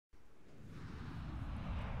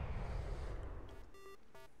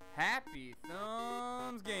Happy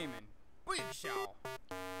Thumbs Gaming. Booyakashaw.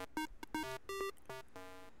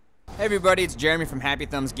 Hey everybody, it's Jeremy from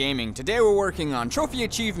HappyThumbsGaming. Today we're working on Trophy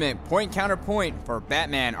Achievement Point Counterpoint for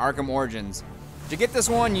Batman Arkham Origins. To get this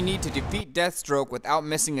one, you need to defeat Deathstroke without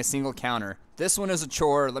missing a single counter. This one is a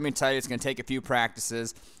chore. Let me tell you, it's going to take a few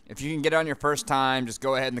practices. If you can get it on your first time, just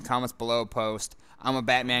go ahead in the comments below, post, "I'm a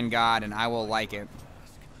Batman god," and I will like it.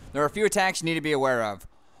 There are a few attacks you need to be aware of.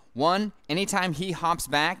 One, anytime he hops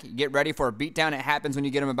back, get ready for a beatdown. It happens when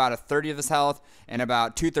you get him about a third of his health and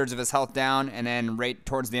about 2/3 of his health down, and then right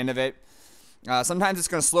towards the end of it. Sometimes it's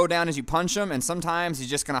going to slow down as you punch him, and sometimes he's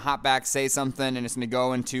just going to hop back, say something, and it's going to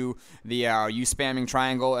go into the you spamming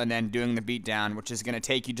triangle and then doing the beatdown, which is going to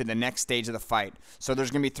take you to the next stage of the fight. So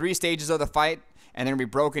there's going to be 3 stages of the fight, and they're going to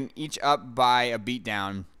be broken each up by a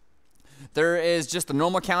beatdown. There is just the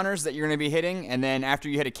normal counters that you're going to be hitting, and then after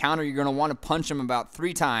you hit a counter, you're going to want to punch him about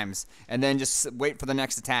 3 times, and then just wait for the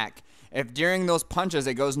next attack. If during those punches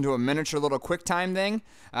it goes into a miniature little quick time thing,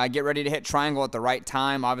 get ready to hit triangle at the right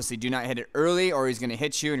time. Obviously, do not hit it early, or he's going to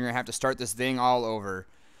hit you, and you're going to have to start this thing all over.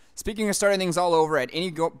 Speaking of starting things all over, at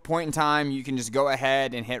any point in time, you can just go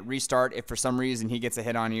ahead and hit restart if for some reason he gets a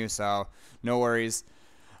hit on you, so no worries.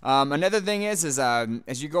 Another thing is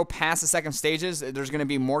as you go past the second stages, there's going to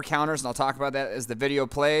be more counters, and I'll talk about that as the video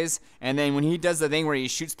plays. And then when he does the thing where he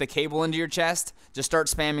shoots the cable into your chest, just start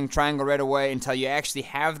spamming triangle right away until you actually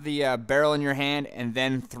have the barrel in your hand, and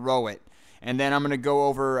then throw it. And then I'm going to go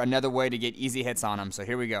over another way to get easy hits on him, so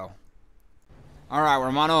here we go. Alright,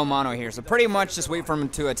 we're mano a mano here, so pretty much just wait for him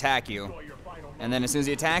to attack you. And then as soon as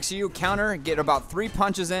he attacks you, counter, get about 3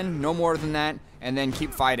 punches in, no more than that, and then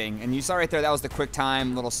keep fighting. And you saw right there, that was the quick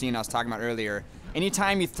time little scene I was talking about earlier.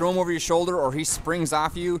 Anytime you throw him over your shoulder or he springs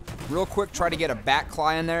off you, real quick try to get a back claw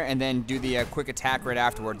in there and then do the quick attack right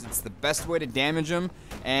afterwards. It's the best way to damage him,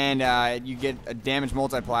 and you get a damage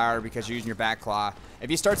multiplier because you're using your back claw. If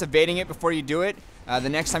he starts evading it before you do it, the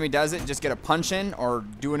next time he does it, just get a punch in or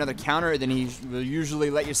do another counter, then he will usually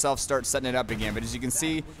let yourself start setting it up again. But as you can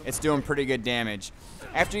see, it's doing pretty good damage.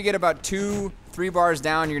 After you get about 2-3 bars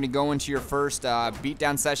down, you're going to go into your first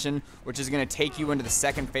beatdown session, which is going to take you into the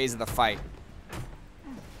second phase of the fight.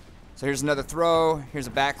 So here's another throw, here's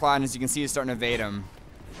a back claw, and as you can see, he's starting to evade him.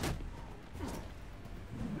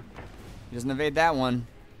 He doesn't evade that one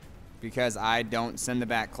because I don't send the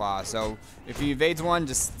back claw. So if he evades one,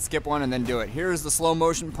 just skip one and then do it. Here's the slow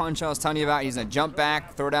motion punch I was telling you about. He's going to jump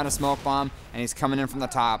back, throw down a smoke bomb, and he's coming in from the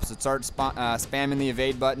top. So start spamming the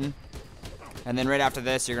evade button. And then right after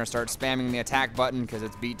this, you're going to start spamming the attack button because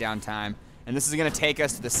it's beatdown time. And this is going to take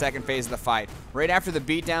us to the second phase of the fight. Right after the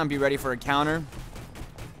beatdown, be ready for a counter.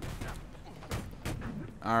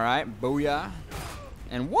 Alright, booyah.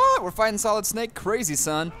 And what? We're fighting Solid Snake? Crazy,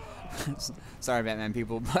 son. Sorry, Batman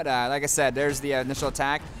people. But like I said, there's the initial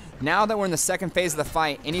attack. Now that we're in the second phase of the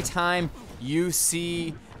fight, anytime you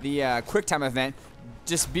see the quick time event,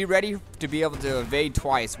 just be ready to be able to evade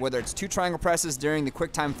twice, whether it's 2 triangle presses during the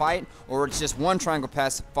quick time fight, or it's just 1 triangle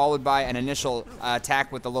press followed by an initial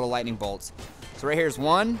attack with the little lightning bolts. So right here's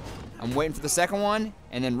 1. I'm waiting for the second one,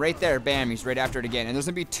 and then right there, bam, he's right after it again. And there's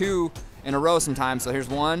going to be 2 in a row sometimes, so here's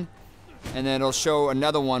 1, and then it'll show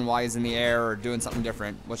another one while he's in the air or doing something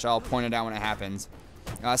different, which I'll point it out when it happens.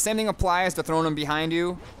 Same thing applies to throwing him behind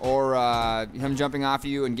you, or him jumping off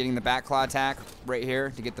you and getting the back claw attack right here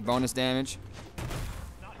to get the bonus damage.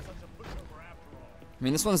 I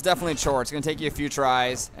mean, this one's definitely a chore. It's going to take you a few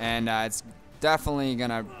tries, and it's definitely going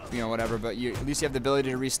to, whatever, but at least you have the ability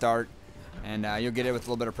to restart, and you'll get it with a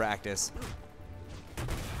little bit of practice.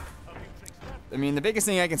 I mean, the biggest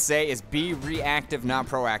thing I can say is be reactive, not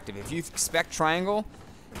proactive. If you expect triangle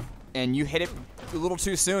and you hit it a little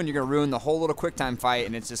too soon, you're going to ruin the whole little quick time fight,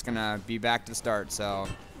 and it's just going to be back to the start. So,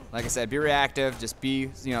 like I said, be reactive. Just be,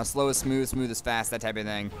 slow as smooth, smooth as fast, that type of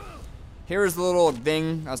thing. Here's the little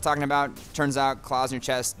thing I was talking about. Turns out claws in your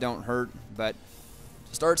chest don't hurt, but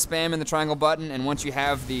start spamming the triangle button, and once you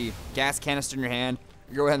have the gas canister in your hand,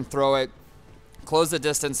 you go ahead and throw it. Close the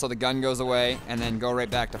distance so the gun goes away, and then go right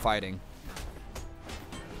back to fighting.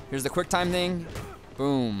 Here's the quick time thing.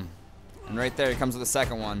 Boom. And right there, it comes with the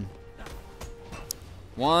second one.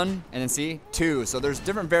 1, and then see? 2. So there's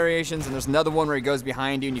different variations, and there's another one where he goes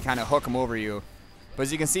behind you and you kind of hook him over you. But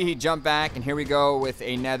as you can see, he jumped back, and here we go with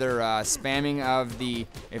another spamming of the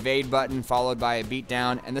evade button followed by a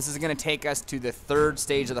beatdown. And this is going to take us to the 3rd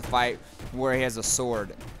stage of the fight where he has a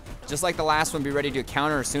sword. Just like the last one, be ready to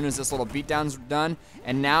counter as soon as this little beatdown's done.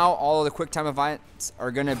 And now all of the quick time events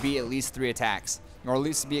are going to be at least 3 attacks. Or at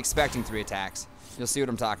least be expecting 3 attacks. You'll see what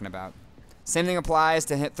I'm talking about. Same thing applies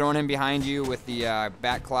to throwing him behind you with the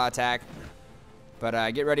back claw attack.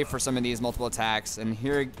 But get ready for some of these multiple attacks. And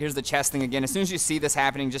here's the chest thing again. As soon as you see this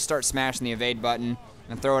happening, just start smashing the evade button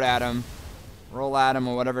and throw it at him. Roll at him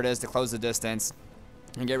or whatever it is to close the distance.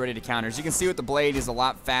 And get ready to counter. As you can see with the blade, he's a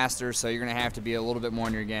lot faster, so you're going to have to be a little bit more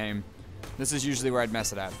in your game. This is usually where I'd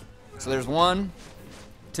mess it up. So there's 1,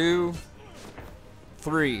 2,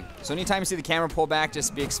 3. So anytime you see the camera pull back,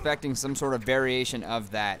 just be expecting some sort of variation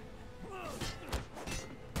of that.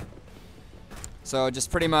 So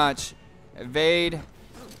just pretty much evade,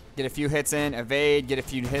 get a few hits in, evade, get a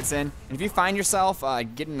few hits in. And if you find yourself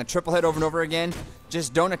getting the triple hit over and over again,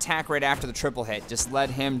 just don't attack right after the triple hit. Just let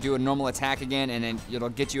him do a normal attack again, and then it'll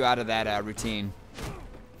get you out of that routine.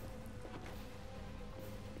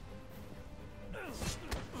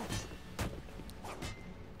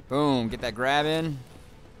 Boom, get that grab in.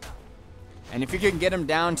 And if you can get him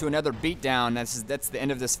down to another beatdown, that's the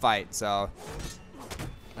end of this fight. So,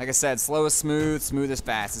 like I said, slow is smooth, smooth is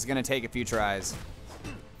fast. It's going to take a few tries.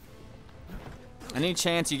 Any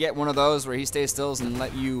chance you get one of those where he stays still and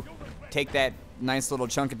let you take that nice little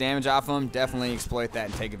chunk of damage off him, definitely exploit that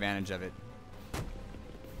and take advantage of it.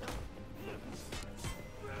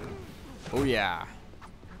 Oh yeah.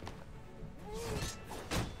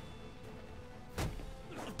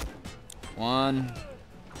 One,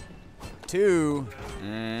 2,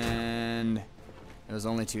 and it was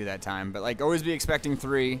only 2 that time. But like, always be expecting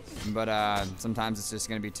 3, but sometimes it's just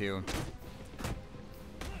gonna be 2.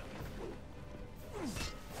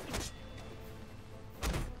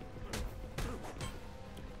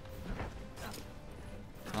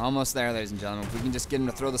 Almost there, ladies and gentlemen. If we can just get him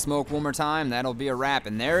to throw the smoke one more time, that'll be a wrap.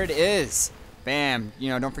 And there it is. Bam. You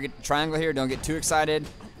know, don't forget the triangle here. Don't get too excited.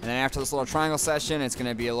 And then after this little triangle session, it's going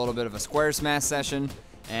to be a little bit of a square smash session,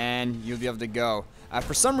 and you'll be able to go.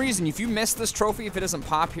 For some reason, if you miss this trophy, if it doesn't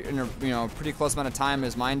pop here in a pretty close amount of time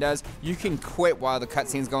as mine does, you can quit while the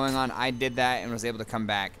cutscene's going on. I did that and was able to come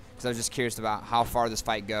back because I was just curious about how far this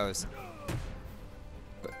fight goes.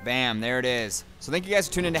 But bam, there it is. So thank you guys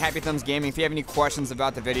for tuning into HappyThumbsGaming. If you have any questions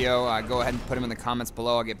about the video, go ahead and put them in the comments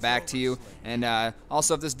below. I'll get back to you. And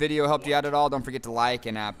also, if this video helped you out at all, don't forget to like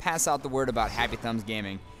and pass out the word about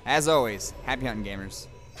HappyThumbsGaming. As always, happy hunting, gamers.